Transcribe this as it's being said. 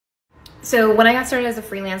So when I got started as a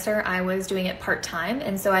freelancer, I was doing it part-time,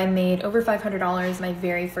 and so I made over $500 my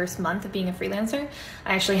very first month of being a freelancer.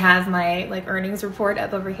 I actually have my earnings report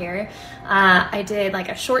up over here. I did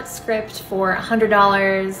a short script for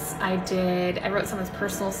 $100. I wrote someone's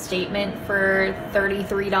personal statement for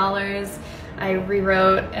 $33. I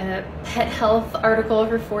rewrote a pet health article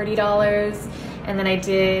for $40. And then I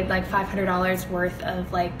did $500 worth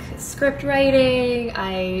of script writing.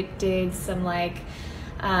 I did some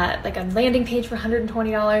a landing page for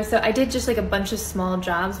 $120. So I did just a bunch of small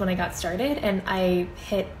jobs when I got started, and I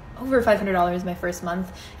hit over $500 my first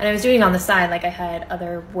month. And I was doing it on the side, I had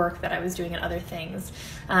other work that I was doing and other things.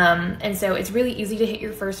 And so it's really easy to hit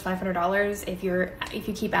your first $500 if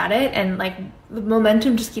you keep at it, and the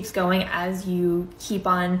momentum just keeps going as you keep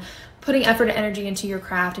on putting effort and energy into your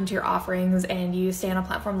craft, into your offerings, and you stay on a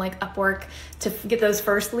platform like Upwork to get those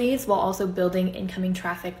first leads while also building incoming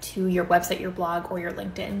traffic to your website, your blog, or your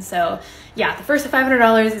LinkedIn. So yeah, the first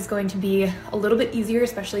 $500 is going to be a little bit easier,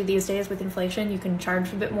 especially these days with inflation. You can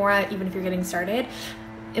charge a bit more even if you're getting started.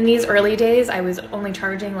 In these early days, I was only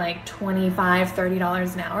charging $25,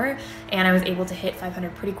 $30 an hour, and I was able to hit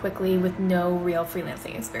 500 pretty quickly with no real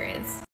freelancing experience.